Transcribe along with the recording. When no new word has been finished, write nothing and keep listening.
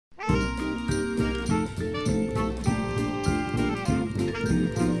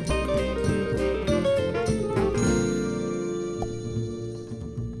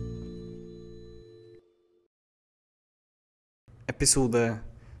Episode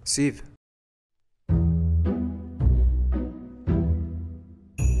 7.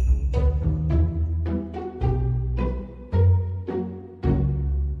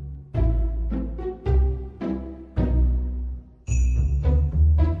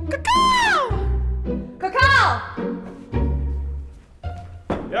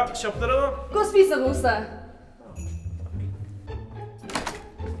 Ja, kjøp dere da. Gå og spis en rose.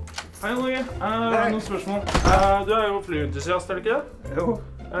 Hei, Åge. Noen spørsmål. Du jo flyintusiast, det ikke det? Jo.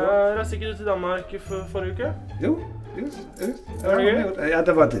 Reiste ikke du til Danmark forrige uke? Jo, just. Var det gøy? Ja,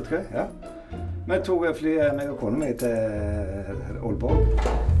 det var litt gøy, ja. Vi tok flyet meg og kona mi til Aalborg.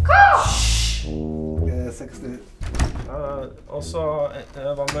 Hva? 60. Og så,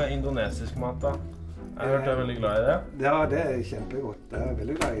 hva med indonesisk mat da? Jeg har hørt du veldig glad i det. Ja, det kjempegodt. Jeg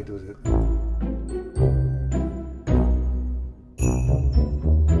veldig glad i det.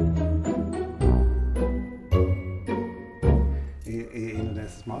 I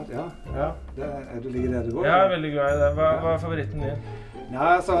indonesisk mat, ja. Du ligger der du går? Jeg veldig glad i det. Hva favoritten din? Ja,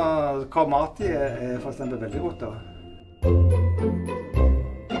 altså, kormati for eksempel veldig godt da.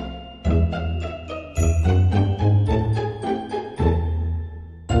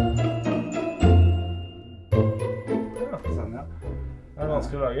 Er det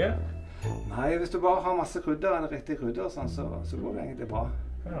vanskelig å lage? Nei, hvis du bare har masse krydder, eller riktig krydder, sånn, så går det egentlig bra.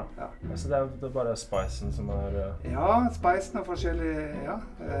 Ja. Altså det bare spicen som Ja, spicen er forskjellig, ja.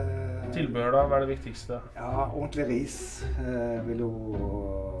 Tilbehør da, hva det viktigste? Ja, ordentlig ris.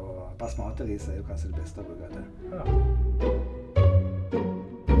 Basmati ris jo kanskje det beste å bruke det. Ja.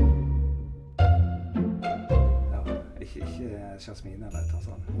 Ikke jasmin eller et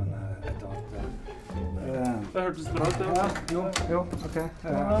sånt, men et annet. Det hørtes bra ut, ja. Jo, ok.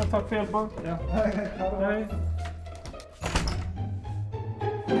 Takk for hjelpen. Ja. Hei.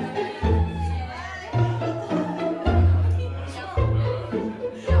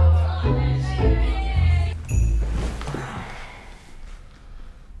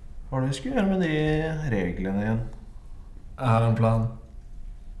 Hva er det du skulle gjøre med de reglene igjen? Jeg har en plan.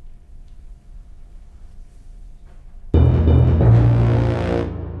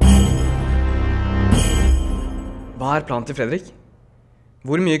 Hva planen til Fredrik?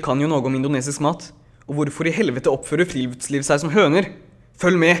 Hvor mye kan jo noe om indonesisk mat? Og hvorfor i helvete oppfører friluftsliv seg som høner?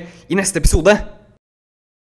 Følg med i neste episode!